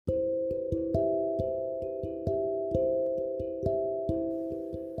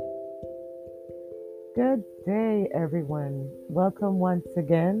day, everyone. Welcome once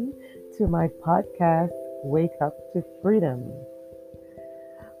again to my podcast, Wake Up to Freedom.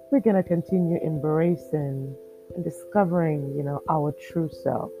 We're going to continue embracing and discovering, our true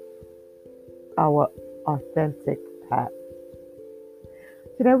self, our authentic path.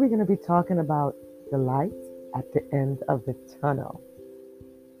 Today, we're going to be talking about the light at the end of the tunnel.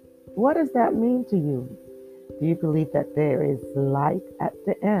 What does that mean to you? Do you believe that there is light at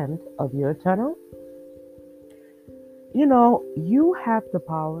the end of your tunnel? You have the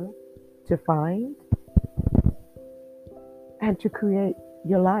power to find and to create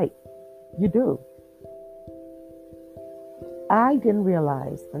your light. You do. I didn't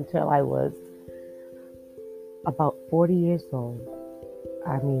realize until I was about 40 years old.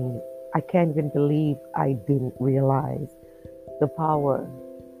 I mean, I can't even believe I didn't realize the power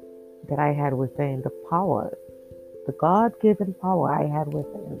that I had within, the God given power I had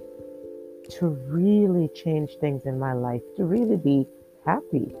within to really change things in my life, to really be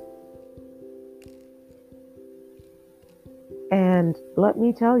happy. And let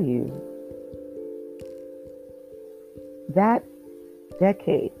me tell you, that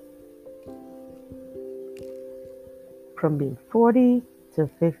decade from being 40 to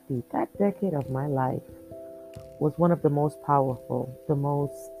 50, that decade of my life was one of the most powerful, the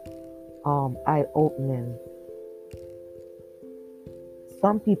most eye opening.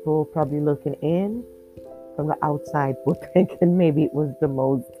 Some people probably looking in from the outside were thinking maybe it was the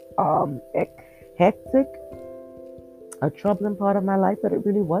most hectic, a troubling part of my life, but it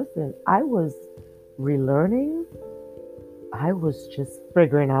really wasn't. I was relearning, I was just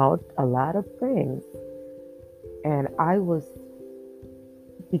figuring out a lot of things, and I was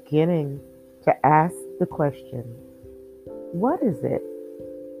beginning to ask the question, what is it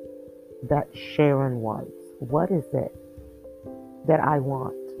that Sharon wants? What is it that I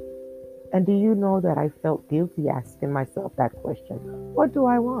want? And do you know that I felt guilty asking myself that question? What do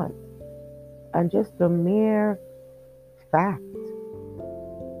I want? And just the mere fact,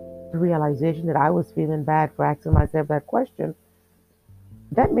 the realization that I was feeling bad for asking myself that question,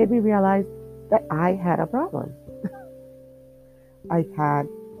 that made me realize that I had a problem. I had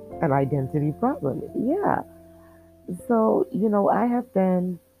an identity problem. Yeah. So, I have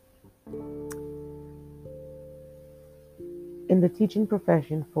been in the teaching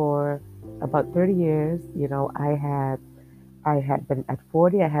profession for about 30 years. I had been at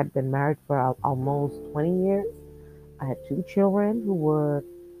 40, I had been married for almost 20 years. I had two children who were,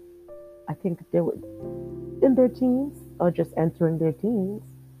 I think they were in their teens or just entering their teens.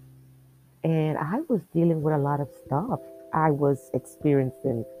 And I was dealing with a lot of stuff. I was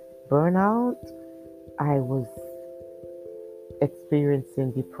experiencing burnout. I was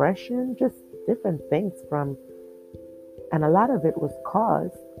experiencing depression, just different things and a lot of it was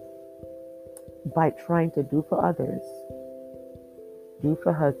caused by trying to do for others, do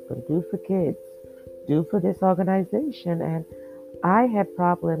for husband, do for kids, do for this organization. And I had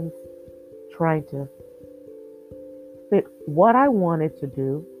problems trying to fit what I wanted to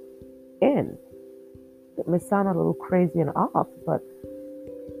do in. It may sound a little crazy and off, but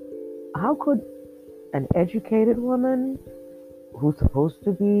how could an educated woman who's supposed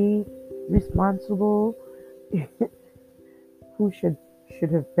to be responsible, who should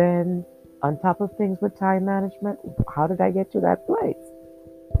have been on top of things with time management, how did I get to that place?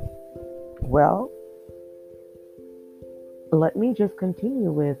 Well, let me just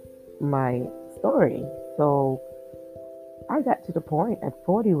continue with my story. So I got to the point at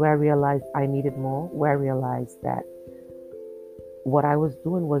 40 where I realized I needed more, where I realized that what I was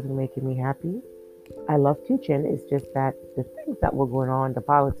doing wasn't making me happy. I love teaching. It's just that the things that were going on, the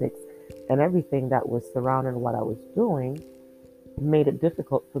politics and everything that was surrounding what I was doing made it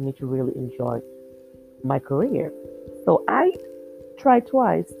difficult for me to really enjoy my career. So I tried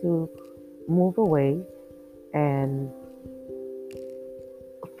twice to move away and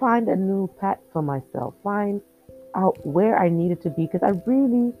find a new path for myself, find out where I needed to be because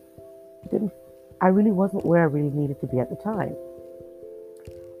didn't, I really wasn't where I really needed to be at the time.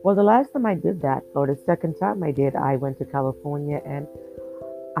 Well, the last time I did that, or the second time I did, I went to California and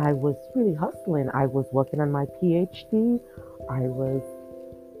I was really hustling. I was working on my PhD. I was,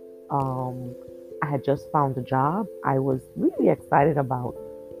 um, I had just found a job. I was really excited about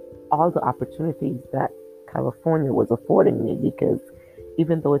all the opportunities that California was affording me because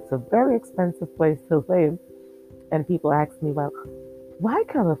even though it's a very expensive place to live, and people ask me, well, why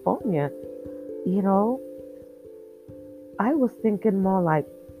California? You know, I was thinking more like,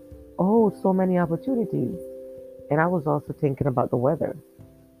 oh, so many opportunities. And I was also thinking about the weather,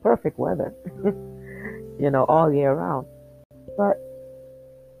 perfect weather, all year round. But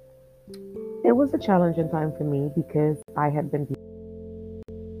It was a challenging time for me because I had been.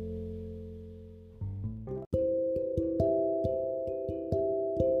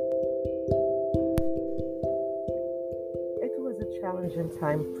 It was a challenging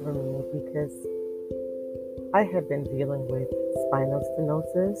time for me because I had been dealing with spinal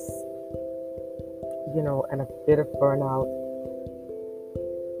stenosis, and a bit of burnout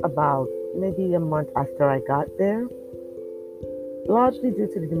about maybe a month after I got there, largely due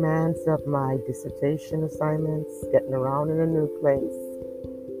to the demands of my dissertation assignments, getting around in a new place,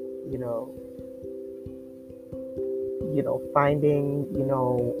 you know, finding,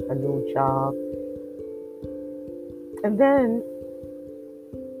 a new job. And then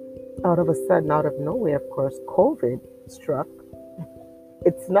out of a sudden, out of nowhere, of course, COVID struck.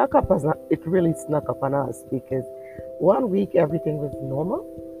 It really snuck up on us because one week everything was normal,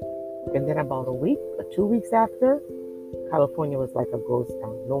 and then about a week or 2 weeks after, California was like a ghost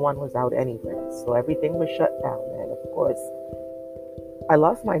town. No one was out anywhere, so everything was shut down. And of course, I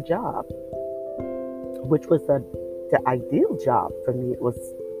lost my job, which was the ideal job for me. It was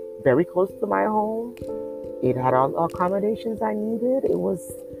very close to my home. It had all the accommodations I needed.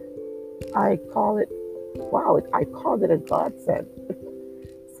 I call it, wow, I called it a godsend.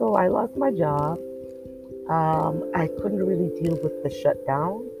 So I lost my job. I couldn't really deal with the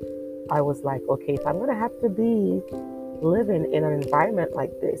shutdown. I was like, okay, if I'm going to have to be living in an environment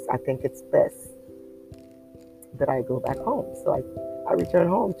like this, I think it's best that I go back home. So I returned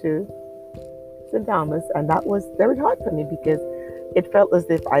home to St. Thomas, and that was very hard for me because it felt as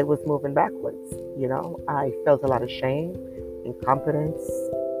if I was moving backwards. I felt a lot of shame, incompetence,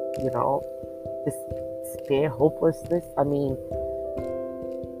 you know, despair, hopelessness. I mean,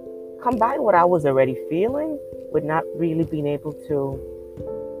 combine what I was already feeling with not really being able to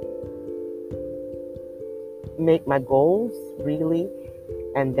make my goals really,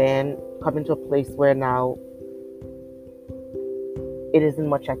 and then coming to a place where now it isn't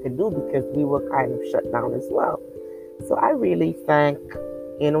much I could do because we were kind of shut down as well. So I really thank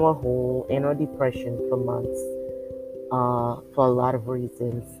inner hole, inner depression for months, for a lot of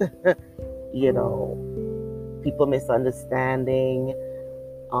reasons. you know, People misunderstanding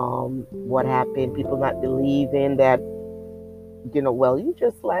what happened, people not believing that, well, you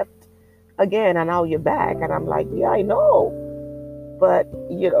just left again and now you're back. And I'm like, yeah, I know. But,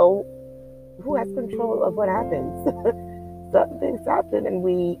 who has control of what happens? Certain things happen, and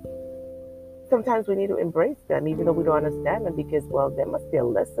sometimes we need to embrace them, even though we don't understand them, because, well, there must be a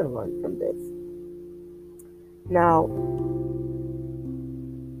lesson learned from this. Now,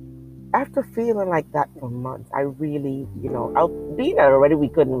 after feeling like that for months, I really, being that already we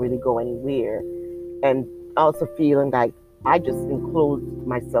couldn't really go anywhere, and also feeling like I just enclosed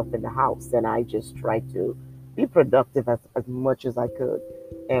myself in the house and I just tried to be productive as much as I could.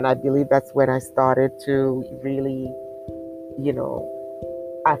 And I believe that's when I started to really, you know,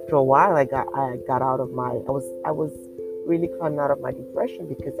 after a while, I got out of I was really coming out of my depression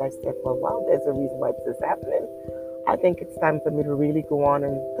because I said, well, wow, there's a reason why this is happening. I think it's time for me to really go on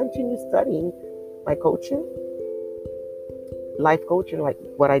and continue studying my coaching, life coaching, like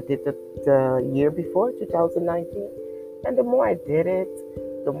what I did the year before, 2019. And the more I did it,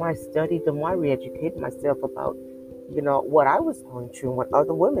 the more I studied, the more I re-educated myself about, what I was going through and what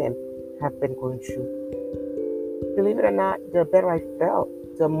other women have been going through. Believe it or not, the better I felt,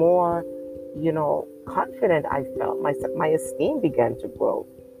 the more, confident I felt. My esteem began to grow.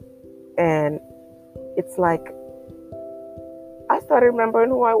 And it's like I started remembering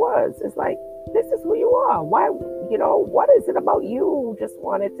who I was. It's like, this is who you are. Why, what is it about you who just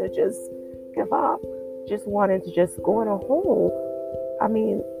wanted to just give up, just wanted to just go in a hole? I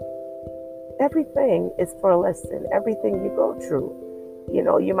mean, everything is for a lesson. Everything you go through,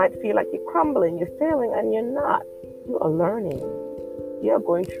 you might feel like you're crumbling, you're failing, and you're not. You are learning. You're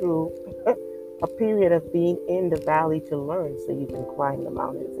going through a period of being in the valley to learn so you can climb the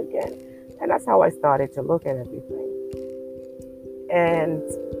mountains again. And that's how I started to look at everything. And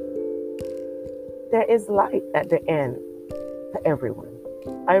there is light at the end for everyone.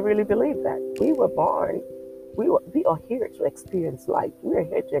 I really believe that. We are here to experience life. We are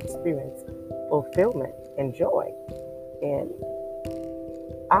here to experience fulfillment and joy. And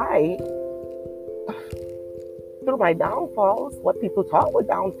I, through my downfalls, what people thought were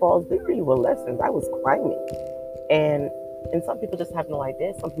downfalls, they really were lessons. I was climbing. And some people just have no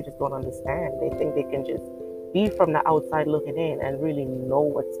idea. Some people just don't understand. They think they can just be from the outside looking in and really know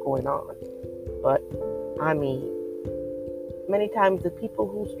what's going on. But I mean, many times the people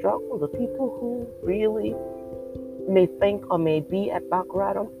who struggle, the people who really may think or may be at rock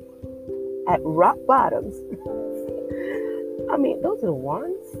bottoms, I mean, those are the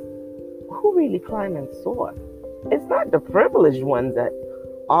ones who really climb and soar. It's not the privileged ones that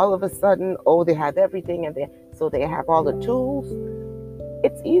all of a sudden, oh, they have everything and they have all the tools.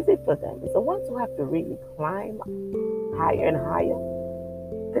 It's easy for them. It's the ones who have to really climb higher and higher.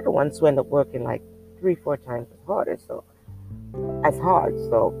 They're the ones who end up working like 3, 4 times as hard.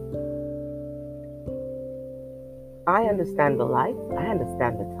 So I understand the light, I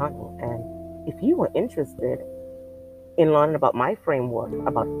understand the tunnel. And if you were interested in learning about my framework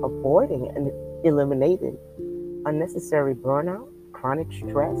about avoiding and eliminating unnecessary burnout, chronic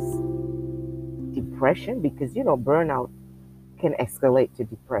stress, depression, because burnout can escalate to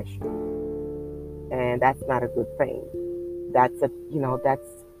depression, and that's not a good thing. That's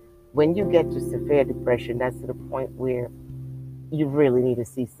when you get to severe depression. That's to the point where you really need to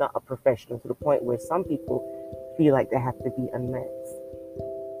see a professional, to the point where some people feel like they have to be on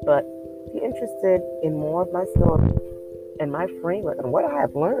meds. But if you're interested in more of my story and my framework and what I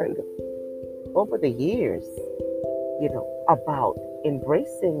have learned over the years, about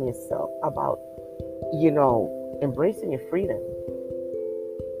embracing yourself, about, embracing your freedom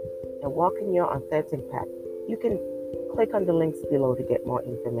and walking your authentic path, you can click on the links below to get more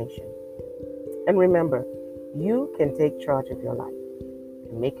information. And remember, you can take charge of your life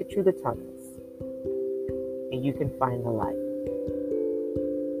and make it through the tunnels, and you can find the light.